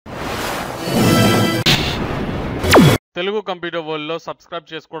Telugu computer వరల్డ్‌లో subscribe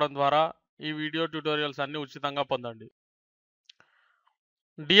చేసుకోవడం ద్వారా ఈ వీడియో ట్యుటోరియల్స్ అన్ని ఉచితంగా పొందండి.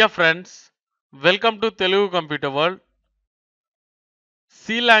 Dear friends, welcome to Telugu computer world.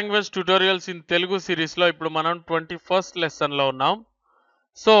 C language tutorials in Telugu సిరీస్లో ఇప్పుడు మనం 21st లెసన్లో ఉన్నాం.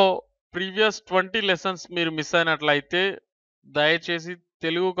 సో ప్రీవియస్ 20 లెసన్స్ మీరు మిస్ అయినట్లయితే దయచేసి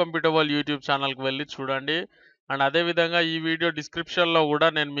తెలుగు కంప్యూటర్ వరల్డ్ యూట్యూబ్ ఛానల్కి వెళ్ళి చూడండి. అండ్ అదేవిధంగా ఈ వీడియో డిస్క్రిప్షన్లో కూడా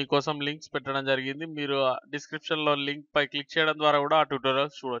నేను మీకోసం లింక్స్ పెట్టడం జరిగింది. మీరు డిస్క్రిప్షన్లో లింక్ పై క్లిక్ చేయడం ద్వారా కూడా ఆ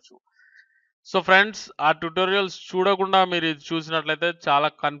ట్యుటోరియల్స్ చూడొచ్చు. సో ఫ్రెండ్స్, ఆ ట్యుటోరియల్స్ చూడకుండా మీరు ఇది చూసినట్లయితే చాలా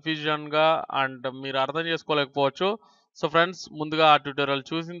కన్ఫ్యూజన్గా అండ్ మీరు అర్థం చేసుకోలేకపోవచ్చు. సో ఫ్రెండ్స్, ముందుగా ఆ ట్యుటోరియల్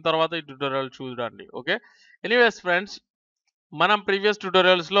చూసిన తర్వాత ఈ ట్యుటోరియల్ చూడండి. ఓకే, ఎనీవేస్ ఫ్రెండ్స్, మనం ప్రీవియస్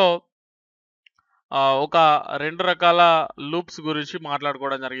ట్యుటోరియల్స్లో ఒక రెండు రకాల లూప్స్ గురించి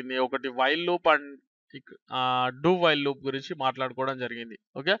మాట్లాడుకోవడం జరిగింది. ఒకటి while loop and do while loop గురించి మాట్లాడుకోవడం జరిగింది.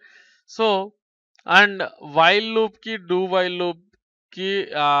 Okay, so and while లూప్కి do while లూప్కి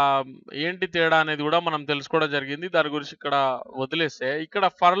ఏంటి తేడా అనేది కూడా మనం తెలుసుకోవడం జరిగింది. దాని గురించి ఇక్కడ వదిలేస్తే ఇక్కడ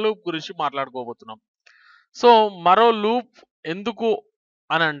ఫర్ లూప్ గురించి మాట్లాడుకోబోతున్నాం. సో మరో లూప్ ఎందుకు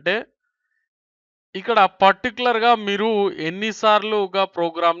అని అంటే, ఇక్కడ పర్టికులర్గా మీరు ఎన్నిసార్లు ఒక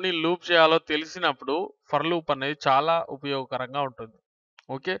ప్రోగ్రామ్ని లూప్ చేయాలో తెలిసినప్పుడు ఫర్ లూప్ అనేది చాలా ఉపయోగకరంగా ఉంటుంది.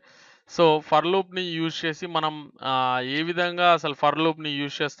 ఓకే, సో ఫర్ లూప్ని యూజ్ చేసి మనం ఏ విధంగా అసలు ఫర్ లూప్ని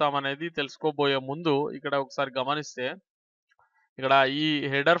యూజ్ చేస్తామనేది తెలుసుకోబోయే ముందు ఇక్కడ ఒకసారి గమనిస్తే, ఇక్కడ ఈ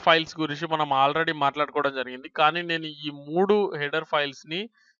హెడర్ ఫైల్స్ గురించి మనం ఆల్రెడీ మాట్లాడుకోవడం జరిగింది. కానీ నేను ఈ 3 హెడర్ ఫైల్స్ని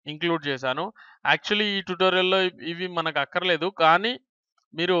ఇంక్లూడ్ చేశాను. యాక్చువల్లీ ఈ ట్యుటోరియల్లో ఇవి మనకు అక్కర్లేదు, కానీ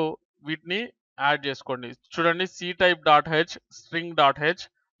మీరు వీటిని యాడ్ చేసుకోండి. చూడండి, ctype.h, string.h,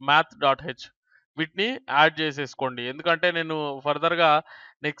 math.h వీటిని యాడ్ చేసేసుకోండి. ఎందుకంటే నేను ఫర్దర్గా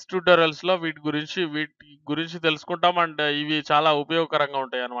నెక్స్ట్ ట్యూటోరియల్స్లో వీటి గురించి తెలుసుకుంటాం. అండ్ ఇవి చాలా ఉపయోగకరంగా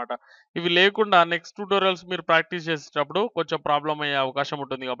ఉంటాయి అన్నమాట. ఇవి లేకుండా నెక్స్ట్ ట్యూటోరియల్స్ మీరు ప్రాక్టీస్ చేసేటప్పుడు కొంచెం ప్రాబ్లం అయ్యే అవకాశం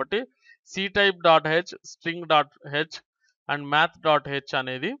ఉంటుంది. కాబట్టి ctype.h, string.h అండ్ math.h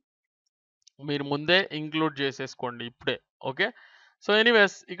అనేది మీరు ముందే ఇంక్లూడ్ చేసేసుకోండి ఇప్పుడే. ఓకే, సో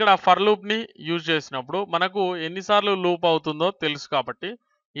ఎనీవేస్, ఇక్కడ ఫర్ లూప్ని యూజ్ చేసినప్పుడు మనకు ఎన్నిసార్లు లూప్ అవుతుందో తెలుసు కాబట్టి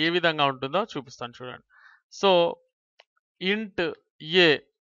ఏ విధంగా ఉంటుందో చూపిస్తాను చూడండి. సో ఇంట్ ఏ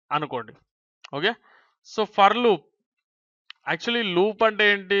అనుకోండి. Okay, so for loop actually loop అంటే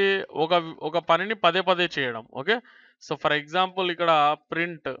ఏంటి? ఒక పనిని పదే పదే చేయడం. ఓకే, సో ఫర్ ఎగ్జాంపుల్ ఇక్కడ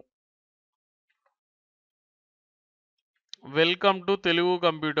print welcome to Telugu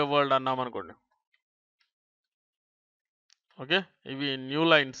computer world అన్నాం అనుకోండి. ఓకే, ఇవి న్యూ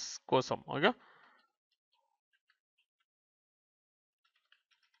లైన్స్ కోసం. ఓకే,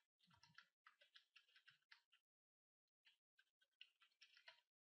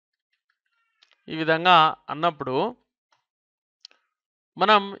 ఈ విధంగా అన్నప్పుడు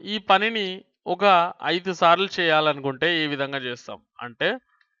మనం ఈ పనిని ఒక 5 సార్లు చేయాలనుకుంటే ఏ విధంగా చేస్తాం అంటే,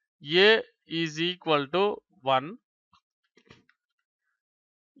 ఏ is equal to 1,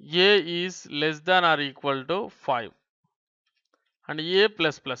 A is less than or equal to 5 and A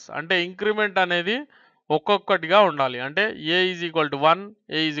plus plus అంటే ఇంక్రిమెంట్ అనేది ఒక్కొక్కటిగా ఉండాలి. అంటే ఏ is equal to 1,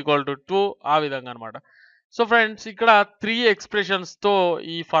 A is equal to 2, ఆ విధంగా అనమాట. సో ఫ్రెండ్స్, ఇక్కడ 3 ఎక్స్ప్రెషన్స్తో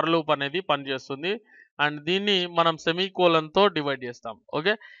ఈ ఫర్ లూప్ అనేది పనిచేస్తుంది. అండ్ దీన్ని మనం సెమీకోలన్తో డివైడ్ చేస్తాం.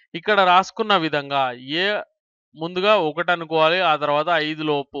 ఓకే, ఇక్కడ రాసుకున్న విధంగా ఏ ముందుగా 1 అనుకోవాలి, ఆ తర్వాత 5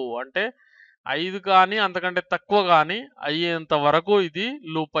 లోపు అంటే 5 కానీ అంతకంటే తక్కువ కానీ అయ్యేంత వరకు ఇది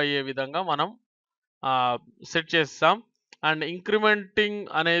లూప్ అయ్యే విధంగా మనం సెట్ చేస్తాం. అండ్ ఇంక్రిమెంటింగ్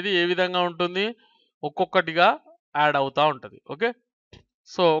అనేది ఏ విధంగా ఉంటుంది? ఒక్కొక్కటిగా యాడ్ అవుతూ ఉంటుంది. ఓకే,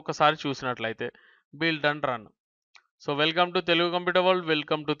 సో ఒకసారి చూసినట్లయితే build and run. So welcome to Telugu computer world,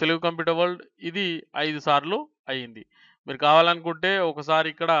 welcome to Telugu computer world, ఇది 5 సార్లు అయ్యింది. మీరు కావాలనుకుంటే ఒకసారి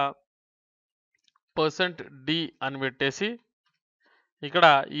ఇక్కడ %d అని పెట్టేసి ఇక్కడ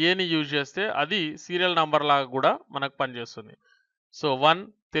ఏని యూజ్ చేస్తే అది సీరియల్ నంబర్ లాగా కూడా మనకు పనిచేస్తుంది. So 1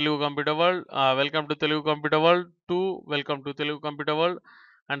 Telugu computer world, welcome to Telugu computer world, 2 welcome to Telugu computer world,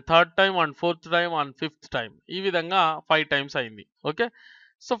 and 3rd time and 4th time and 5th time, ఈ విధంగా 5 టైమ్స్ అయింది. ఓకే,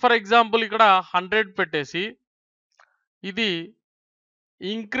 సో ఫర్ ఎగ్జాంపుల్ ఇక్కడ 100 పెట్టేసి ఇది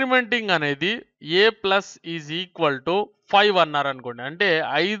ఇంక్రిమెంటింగ్ అనేది ఏ ప్లస్ ఈజ్ ఈక్వల్ టు 5 అన్నారు అనుకోండి. అంటే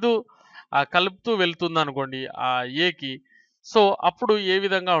 5 కలుపుతూ వెళ్తుంది అనుకోండి ఆ ఏకి. సో అప్పుడు ఏ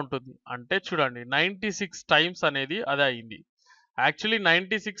విధంగా ఉంటుంది అంటే, చూడండి 96 టైమ్స్ అనేది అదే అయింది. యాక్చువల్లీ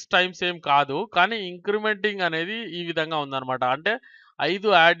 96 టైమ్స్ ఏం కాదు, కానీ ఇంక్రిమెంటింగ్ అనేది ఈ విధంగా ఉందన్నమాట. అంటే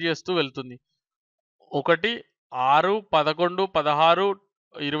 5 యాడ్ చేస్తూ వెళ్తుంది. 1, 6, 11, 16,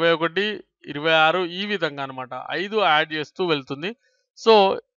 21, 26, ఈ విధంగా అనమాట 5 యాడ్ చేస్తూ వెళ్తుంది. సో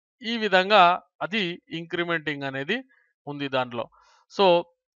ఈ విధంగా అది ఇంక్రిమెంటింగ్ అనేది ఉంది దాంట్లో. సో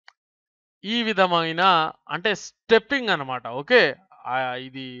ఈ విధమైన అంటే స్టెప్పింగ్ అనమాట. ఓకే.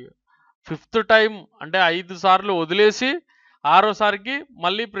 ఇది ఫిఫ్త్ టైమ్ అంటే 5 సార్లు వదిలేసి ఆరోసారికి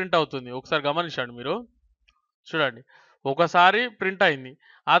మళ్ళీ ప్రింట్ అవుతుంది. ఒకసారి గమనించండి మీరు. చూడండి. ఒకసారి ప్రింట్ అయింది.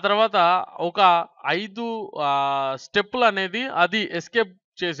 ఆ తర్వాత ఒక 5 స్టెప్పులనేది అది ఎస్కేప్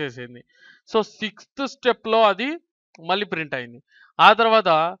చేసేసింది. సో, సిక్స్త్ స్టెప్‌లో అది మళ్ళీ ప్రింట్ అయింది. ఆ తర్వాత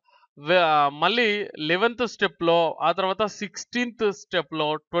మళ్ళీ 11థ్ స్టెప్‌లో, ఆ తర్వాత 16థ్ స్టెప్‌లో,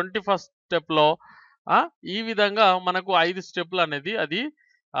 21st స్టెప్‌లో ఈ విధంగా మనకు 5 స్టెప్పులనేది అది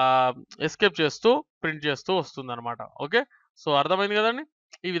ఆహ్, ఎస్కేప్ చేస్తూ, ప్రింట్ చేస్తూ వస్తుందనమాట. ఓకే. సో, అర్థమైంది గదండీ!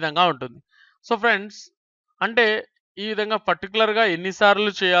 ఈ విధంగా ఉంటుంది. సో, ఫ్రెండ్స్ అంటే ఈ విధంగా పర్టిక్యులర్‌గా ఎన్ని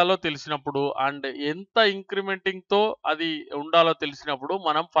సార్లు చేయాలో తెలిసినప్పుడు అండ్ ఎంత ఇంక్రిమెంటింగ్‌తో అది ఉండాలో తెలిసినప్పుడు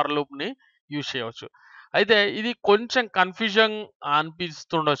మనం ఫర్ లూప్‌ని యూజ్ చేయవచ్చు. అయితే ఇది కొంచెం కన్‌ఫ్యూజన్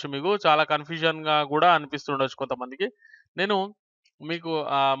అనిపిస్తుండొచ్చు మీకు. చాలా కన్‌ఫ్యూజన్‌గా గూడా అనిపిస్తుండొచ్చు కొంతమందికి. నేను మీకు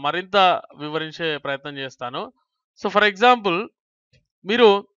మరింత వివరించే ప్రయత్నం చేస్తాను. సో, ఫర్ ఎగ్జాంపుల్ మీరు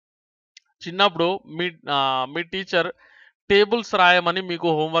చిన్నప్పుడు మీ టీచర్ టేబుల్స్ రాయమని మీకు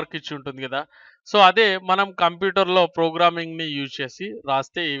హోంవర్క్ ఇచ్చి ఉంటుంది గదా! సో, అదే మనం కంప్యూటర్‌లో ప్రోగ్రామింగ్‌ని యూజ్ చేసి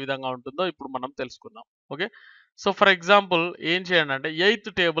రాస్తే ఏ విధంగా ఉంటుందో ఇప్పుడు మనం తెలుసుకుందాం. ఓకే. సో, ఫర్ ఎగ్జాంపుల్ ఏం చేయండంటే ఎయిత్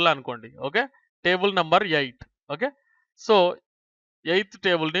టేబుల్ అనుకోండి. Okay. Table number 8. Okay. So, eighth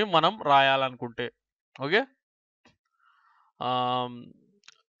టేబుల్‌ని మనం రాయాలనుకుంటే ఓకే. ఆహ్,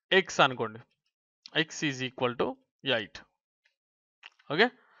 ఎక్స్ అనుకోండి. X is equal to 8. Okay.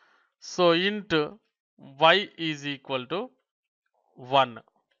 So, ఇంట్ why is equal to 1.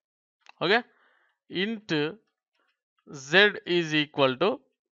 Okay. ఇంట్ జెడ్ ఈజ్ ఈక్వల్ టు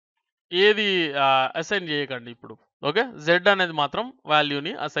ఏది అసైన్ చేయకండి ఇప్పుడు. ఓకే. జెడ్ అనేది మాత్రం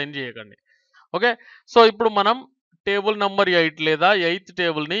వాల్యూని అసైన్ చేయకండి. ఓకే. సో, ఇప్పుడు మనం టేబుల్ నంబర్ 8 లేదా ఎయిత్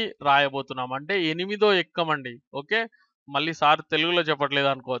టేబుల్‌ని రాయబోతున్నాం. అంటే ఎనిమిదో ఎక్కమండి. ఓకే. మళ్ళీ సార్ తెలుగులో చెప్పట్లేదు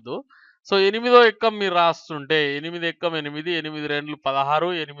అనుకోవద్దు. సో, ఎనిమిదో ఎక్కం మీరు రాస్తుంటే 8 ఎక్కం 8, 8 రెండ్లు 16,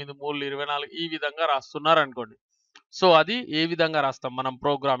 8 మూడులు 24 ఈ విధంగా రాస్తున్నారనుకోండి. సో, అది ఏ విధంగా రాస్తాం మనం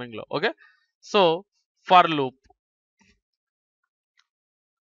ప్రోగ్రామింగ్‌లో. Okay. So, for loop.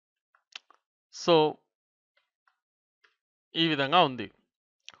 So, ఈ విధంగా ఉంది.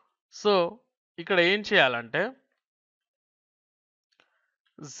 సో, ఇక్కడ ఏం చేయాలంటే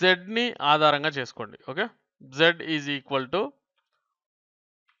జెడ్‌ని ఆధారంగా చేసుకోండి. Okay. Z is equal to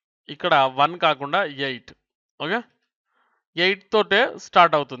ఇక్కడ 1 కాకుండా 8. ఓకే. 8 తోటే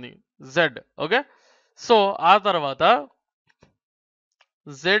స్టార్ట్ అవుతుంది జెడ్. ఓకే. సో, ఆ తర్వాత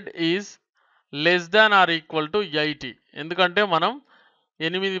Z is less than are equal to 80. ఎందుకంటే మనం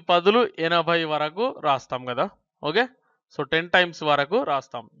 8 10లు 80 వరకు రాస్తాం గదా! ఓకే. సో, 10 టైమ్స్ వరకు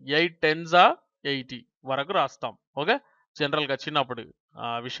రాస్తాం. 8 10s ఆర్ 80 వరకు రాస్తాం. ఓకే. జనరల్‌గా చిన్నప్పుడు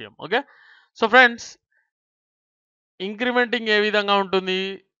విషయం. ఓకే. సో, ఫ్రెండ్స్ ఇంక్రిమెంటింగ్ ఏ విధంగా ఉంటుంది?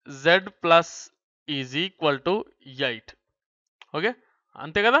 Z plus is equal to 8. Okay.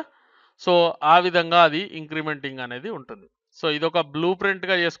 అంతే గదా! సో, ఆ విధంగా అది ఇంక్రిమెంటింగ్ అనేది ఉంటుంది. సో, ఇదొక బ్లూ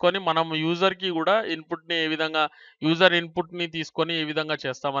ప్రింట్‌గా చేసుకొని మనం యూజర్‌కి గూడా ఇన్‌పుట్‌ని ఏ విధంగా యూజర్ ఇన్‌పుట్‌ని తీసుకొని ఏ విధంగా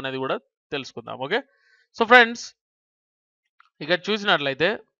చేస్తామనేది గూడా తెలుసుకుందాం. ఓకే. సో, ఫ్రెండ్స్ ఇక్కడ చూసినట్లయితే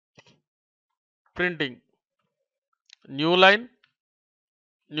ప్రింటింగ్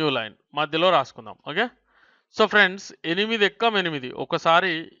న్యూ లైన్ మధ్యలో రాసుకుందాం. ఓకే. సో, ఫ్రెండ్స్ 8 ఎక్కం 8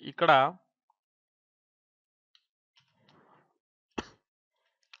 ఒకసారి ఇక్కడ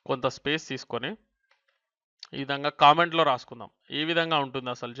కొంత స్పేస్ తీసుకొని ఈ విధంగా కామెంట్‌లో రాసుకుందాం. ఏ విధంగా ఉంటుంది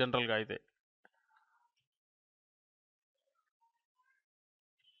అసలు జనరల్‌గా అయితే.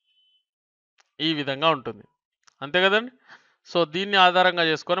 ఈ విధంగా ఉంటుంది. అంతే గదండీ! సో, దీన్ని ఆధారంగా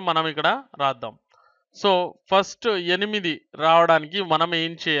చేసుకొని మనం ఇక్కడ రాద్దాం. సో, ఫస్ట్ 8 రావడానికి మనం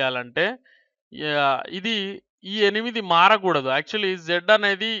ఏం చేయాలంటే ఇది ఈ 8 మారకూడదు. యాక్చువల్లీ జెడ్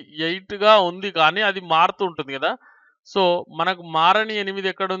అనేది 8గా ఉంది కానీ అది మారుతూ ఉంటుంది గదా! సో, మనకు మారని 8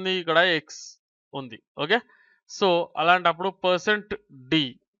 ఎక్కడుంది? ఇక్కడ ఎక్స్ ఉంది. ఓకే. సో, అలాంటప్పుడు %d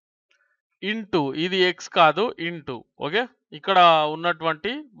ఇంటూ ఇది ఎక్స్ కాదు ఇంటూ. ఓకే. ఇక్కడ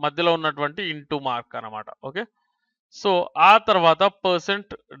ఉన్నటువంటి మధ్యలో ఉన్నటువంటి ఇంటూ మార్క్ అన్నమాట. ఓకే. సో, ఆ తర్వాత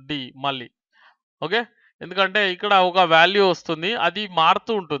 %d మళ్ళీ. ఓకే. ఎందుకంటే ఇక్కడ ఒక వాల్యూ వస్తుంది. అది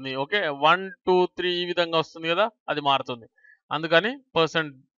మారుతూ ఉంటుంది. ఓకే. 1, 2, 3 ఈ విధంగా వస్తుంది గదా! అది మారుతుంది. అందుకని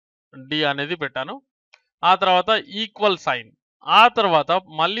 %d అనేది పెట్టాను. ఆ తర్వాత ఈక్వల్ సైన్. ఆ తర్వాత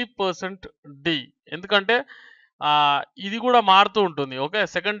మళ్ళీ %d ఎందుకంటే ఇది గూడా మారుతూ ఉంటుంది. Okay.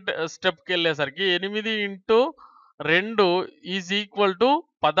 Second స్టెప్‌కెళ్ళేసరికి 8 into 2 is equal to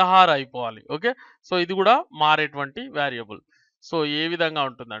 16 అయిపోవాలి. ఓకే. సో, ఇది గూడా మారేటువంటి వేరియబుల్. సో, ఏ విధంగా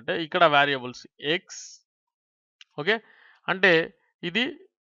ఉంటుందంటే ఇక్కడ వేరియబుల్స్ ఎక్స్ ఓకే. అంటే ఇది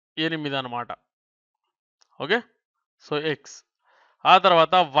 8 అన్నమాట. ఓకే. So, X. ఆ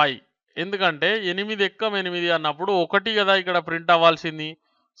తర్వాత వై. ఎందుకంటే 8 ఎక్కం 8 అన్నప్పుడు 1 కదా ఇక్కడ ప్రింట్ అవ్వాల్సింది.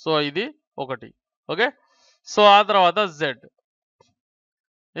 సో ఇది 1. ఓకే. సో ఆ తర్వాత Z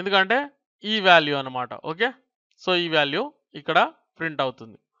ఎందుకంటే ఈ వాల్యూ అన్నమాట. ఓకే. సో ఈ వాల్యూ ఇక్కడ ప్రింట్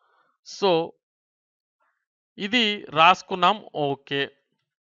అవుతుంది. సో ఇది రాసుకున్నాం. ఓకే.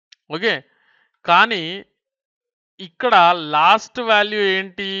 ఓకే. కానీ ఇక్కడ లాస్ట్ వాల్యూ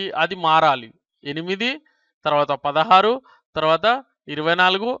ఏంటి? అది మారాలి. 8 తర్వాత 16 తర్వాత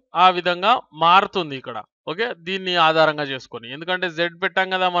 24 ఆ విధంగా మారుతుంది ఇక్కడ. ఓకే. దీన్ని ఆధారంగా చేసుకొని. ఎందుకంటే Z పెట్టాం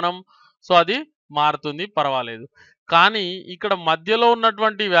కదా మనం. సో అది మారుతుంది పర్వాలేదు. కానీ ఇక్కడ మధ్యలో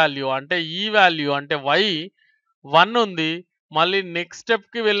ఉన్నటువంటి వాల్యూ అంటే ఈ వాల్యూ అంటే y 1 ఉంది. మళ్ళీ నెక్స్ట్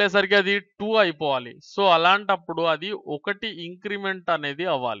స్టెప్‌కి వెళ్ళేసరికి అది 2 అయిపోవాలి. సో అలాంటప్పుడు అది 1 ఇంక్రిమెంట్ అనేది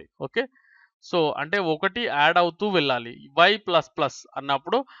అవ్వాలి. ఓకే. సో అంటే 1 యాడ్ అవుతూ వెళ్ళాలి. y ప్లస్ ప్లస్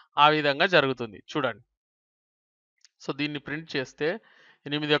అన్నప్పుడు ఆ విధంగా జరుగుతుంది. చూడండి. సో దీన్ని ప్రింట్ చేస్తే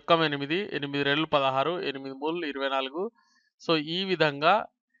 8 ఒక్కం 8, 8 రెళ్ళు 16, 8 మూలలు 24. సో ఈ విధంగా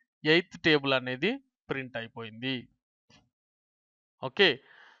 8th టేబుల్ అనేది ప్రింట్ అయిపోయింది. ఓకే.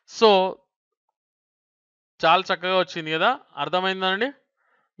 సో చాలా చక్కగా వచ్చింది కదా! అర్థమైందండి?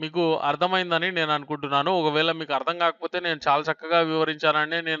 మీకు అర్థమైందని నేను అనుకుంటున్నాను. ఒకవేళ మీకు అర్థం కాకపోతే నేను చాలా చక్కగా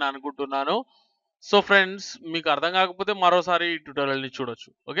వివరించానని నేను అనుకుంటున్నాను. సో ఫ్రెండ్స్ మీకు అర్థం కాకపోతే మరోసారి ఈ ట్యుటోరియల్‌ని చూడొచ్చు.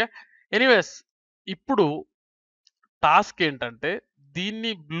 ఓకే. ఎనీవేస్ ఇప్పుడు టాస్క్ ఏంటంటే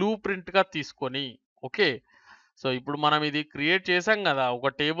దీన్ని బ్లూ ప్రింట్‌గా తీసుకొని ఓకే. సో ఇప్పుడు మనం ఇది క్రియేట్ చేసాం కదా! ఒక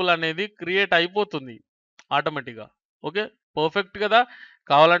టేబుల్ అనేది క్రియేట్ అయిపోతుంది ఆటోమేటిక్‌గా. ఓకే. పర్ఫెక్ట్ కదా!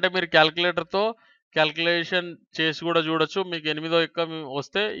 కావాలంటే మీరు క్యాలిక్యులేటర్‌తో క్యాలిక్యులేషన్ చేసి కూడా చూడొచ్చు. మీకు 8దో ఎక్కం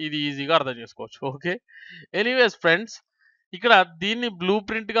వస్తే ఇది ఈజీగా అర్థం చేసుకోవచ్చు. ఓకే. ఎనీవేస్ ఫ్రెండ్స్ ఇక్కడ దీన్ని బ్లూ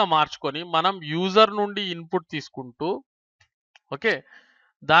ప్రింట్‌గా మార్చుకొని మనం యూజర్ నుండి ఇన్‌పుట్ తీసుకుంటూ ఓకే.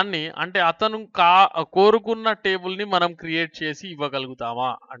 దాన్ని అంటే అతను కోరుకున్న టేబుల్‌ని మనం క్రియేట్ చేసి ఇవ్వగలుగుతామా?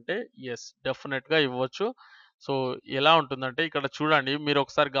 అంటే యెస్. డెఫినిట్‌గా ఇవ్వచ్చు. సో ఎలా ఉంటుందంటే ఇక్కడ చూడండి మీరు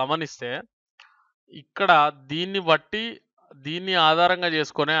ఒకసారి గమనిస్తే ఇక్కడ దీన్ని బట్టి దీన్ని ఆధారంగా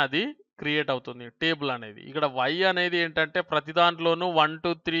చేసుకొనే అది క్రియేట్ అవుతుంది టేబుల్ అనేది. ఇక్కడ y అనేది ఏంటంటే ప్రతి దాంట్లోనూ 1,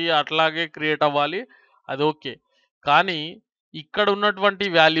 2, 3 అట్లాగే క్రియేట్ అవ్వాలి. అది ఓకే. కానీ ఇక్కడ ఉన్నటువంటి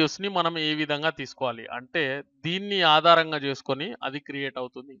వాల్యూస్‌ని మనం ఏ విధంగా తీసుకోవాలి? అంటే దీన్ని ఆధారంగా చేసుకొని అది క్రియేట్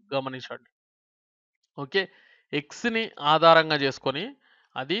అవుతుంది. గమనించండి. ఓకే. xని ఆధారంగా చేసుకొని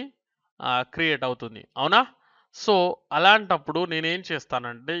అది క్రియేట్ అవుతుంది. అవునా? సో అలాంటప్పుడు నేనేం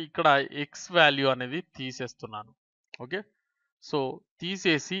చేస్తానంటే ఇక్కడ x వాల్యూ అనేది తీసేస్తున్నాను. ఓకే. సో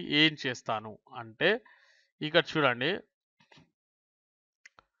తీసేసి ఏం చేస్తాను అంటే ఇక్కడ చూడండి.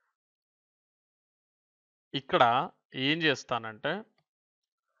 ఇక్కడ ఏం చేస్తానంటే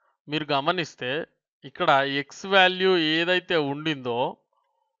మీరు గమనిస్తే ఇక్కడ x వాల్యూ ఏదైతే ఉండిందో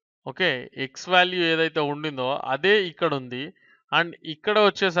ఓకే. x వాల్యూ ఏదైతే ఉండిందో అదే ఇక్కడుంది. అండ్ ఇక్కడ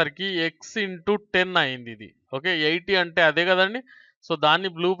వచ్చేసరికి x ఇంటూ 10 అయింది ఇది. ఓకే. 80 అంటే అదే కదండీ! సో దాన్ని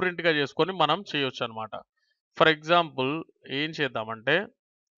బ్లూ ప్రింట్‌గా చేసుకొని మనం చేయొచ్చనమాట. ఫర్ ఎగ్జాంపుల్ ఏం చేద్దామంటే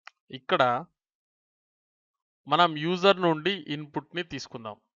ఇక్కడ మనం యూజర్ నుండి ఇన్‌పుట్‌ని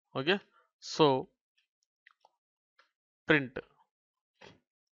తీసుకుందాం. ఓకే. సో ప్రింట్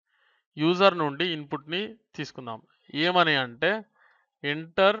యూజర్ నుండి ఇన్‌పుట్‌ని తీసుకుందాం. ఏమని అంటే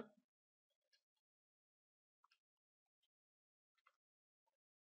ఎంటర్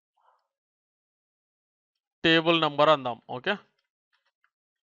టేబుల్ నంబర్ అందాం. ఓకే.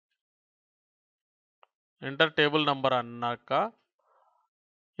 ఎంటర్ టేబుల్ నంబర్ అన్నాక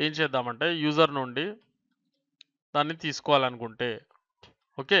ఏం చేద్దామంటే యూజర్ నుండి దాన్ని తీసుకోవాలనుకుంటే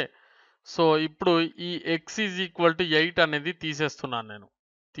ఓకే. సో ఇప్పుడు ఈ x ఈజ్ ఈక్వల్ టు 8 అనేది తీసేస్తున్నాను నేను.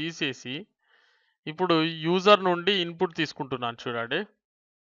 తీసేసి ఇప్పుడు యూజర్ నుండి ఇన్‌పుట్ తీసుకుంటున్నాను చూడండి.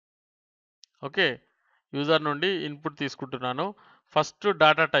 ఓకే. యూజర్ నుండి ఇన్‌పుట్ తీసుకుంటున్నాను. ఫస్ట్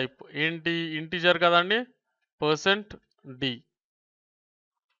డాటా టైప్ ఏంటి? ఇంటిజర్ కదండీ! %d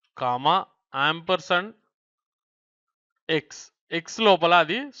కామా యాంపర్సండ్ x లోపల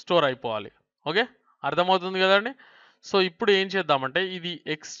అది స్టోర్ అయిపోవాలి. ఓకే. అర్థమవుతుంది కదండీ! సో ఇప్పుడు ఏం చేద్దామంటే ఇది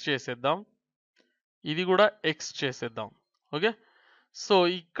x చేసేద్దాం. ఇది కూడా x చేసేద్దాం. ఓకే. సో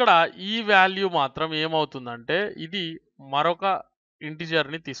ఇక్కడ ఈ వాల్యూ మాత్రం ఏమవుతుందంటే ఇది మరొక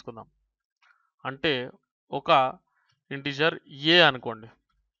ఇంటిజర్‌ని తీసుకుందాం. అంటే ఒక ఇంటిజర్ a అనుకోండి.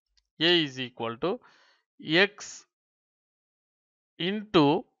 a is equal to x into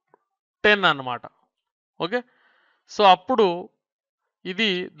 10 అన్నమాట. ఓకే. సో అప్పుడు ఇది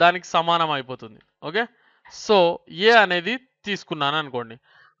దానికి సమానం అయిపోతుంది. ఓకే. సో a అనేది తీసుకున్నాను అనుకోండి.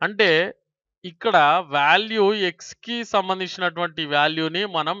 అంటే ఇక్కడ వాల్యూ xకి సంబంధించినటువంటి వాల్యూని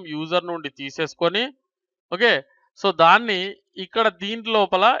మనం యూజర్ నుండి తీసేసుకొని ఓకే. సో దాన్ని ఇక్కడ దీంట్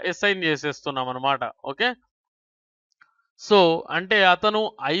లోపల అసైన్ చేసేస్తున్నాం అన్నమాట. ఓకే. సో అంటే అతను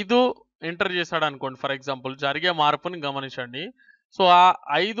 5 ఎంటర్ చేశాడు అనుకోండి. ఫర్ ఎగ్జాంపుల్ జరిగే మార్పుని గమనించండి. సో ఆ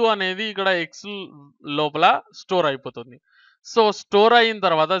 5 అనేది ఇక్కడ ఎక్స్ లోపల స్టోర్ అయిపోతుంది. సో స్టోర్ అయిన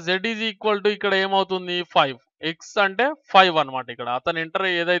తర్వాత z ఈజ్ ఈక్వల్ టు ఇక్కడ ఏమవుతుంది 5. ఎక్స్ అంటే 5 అన్నమాట. ఇక్కడ అతను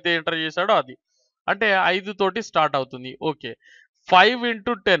ఏదైతే ఎంటర్ చేశాడో అది. అంటే 5 తోటి స్టార్ట్ అవుతుంది. ఓకే. 5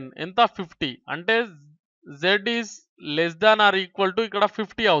 ఇంటూ 10 ఎంత 50. అంటే z is less than or equal to ఇక్కడ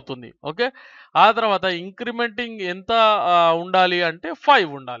 50 అవుతుంది. ఓకే. ఆ తర్వాత ఇంక్రిమెంటింగ్ ఎంత ఉండాలి అంటే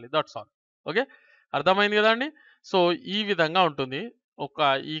 5 ఉండాలి. That's all. ఓకే. అర్థమైంది కదండి. సో ఈ విధంగా ఉంటుంది.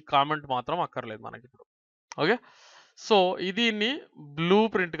 ఈ కామెంట్ మాత్రం అక్కర్లేదు మనకిప్పుడు. ఓకే. సో దీన్ని బ్లూ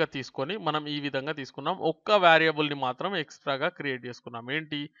ప్రింట్‌గా తీసుకొని మనం ఈ విధంగా తీసుకున్నాం. ఒక్క వేరియబుల్‌ని మాత్రం ఎక్స్‌ట్రాగా క్రియేట్ చేసుకున్నాం.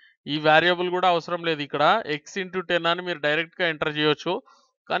 ఏంటి? ఈ వేరియబుల్ కూడా అవసరం లేదు ఇక్కడ. x ఇంటూ 10 అని మీరు డైరెక్ట్‌గా ఎంటర్ చేయొచ్చు.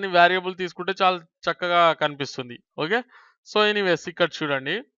 కానీ వేరియబుల్ తీసుకుంటే చాలా చక్కగా కనిపిస్తుంది. ఓకే. సో ఎనీవేస్ ఇక్కడ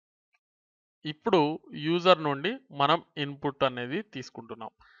చూడండి. ఇప్పుడు యూజర్ నుండి మనం ఇన్పుట్ అనేది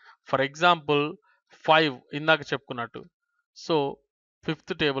తీసుకుంటున్నాం. ఫర్ ఎగ్జాంపుల్ 5 ఇందాక చెప్పుకున్నట్టు. సో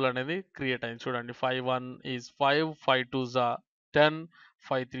ఫిఫ్త్ టేబుల్ అనేది క్రియేట్ అయింది చూడండి. 5 1 ఈజ్ 5, 5 2 జా 10,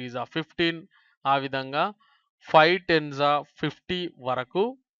 5 3 జా 15. ఆ విధంగా 5 10 జా 50 వరకు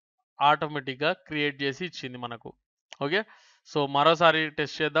ఆటోమేటిక్‌గా క్రియేట్ చేసి ఇచ్చింది మనకు. ఓకే. సో మరోసారి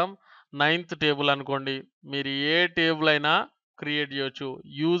టెస్ట్ చేద్దాం. నైన్త్ టేబుల్ అనుకోండి. మీరు ఏ టేబుల్ అయినా క్రియేట్ చేయొచ్చు.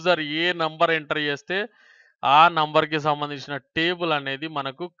 యూజర్ ఏ నంబర్ ఎంటర్ చేస్తే ఆ నంబర్‌కి సంబంధించిన టేబుల్ అనేది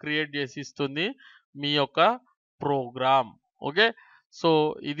మనకు క్రియేట్ చేసి ఇస్తుంది మీ యొక్క ప్రోగ్రామ్. ఓకే. సో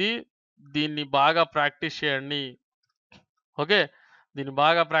దీన్ని బాగా ప్రాక్టీస్ చేయండి. ఓకే. దీన్ని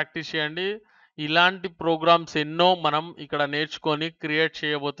బాగా ప్రాక్టీస్ చేయండి. ఇలాంటి ప్రోగ్రామ్స్ ఎన్నో మనం ఇక్కడ నేర్చుకొని క్రియేట్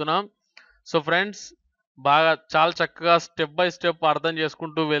చేయబోతున్నాం. సో ఫ్రెండ్స్ చాలా చక్కగా స్టెప్ బై స్టెప్ అర్థం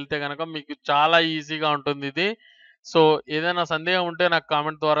చేసుకుంటూ వెళ్తే గనక మీకు చాలా ఈజీగా ఉంటుంది ఇది. సో ఏదైనా సందేహం ఉంటే నాకు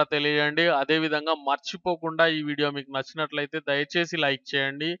కామెంట్ ద్వారా తెలియజేయండి. అదేవిధంగా మర్చిపోకుండా ఈ వీడియో మీకు నచ్చినట్లయితే దయచేసి లైక్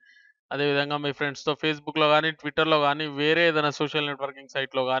చేయండి. అదేవిధంగా మీ ఫ్రెండ్స్‌తో ఫేస్‌బుక్‌లో గానీ, ట్విట్టర్‌లో గానీ, వేరే ఏదైనా సోషల్ నెట్వర్కింగ్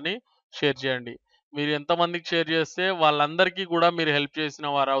సైట్‌లో గానీ షేర్ చేయండి. మీరు ఎంతమందికి షేర్ చేస్తే వాళ్ళందరికీ కూడా మీరు హెల్ప్ చేసిన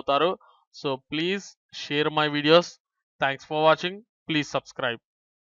వారవుతారు. So please share my videos. Thanks for watching. Please subscribe.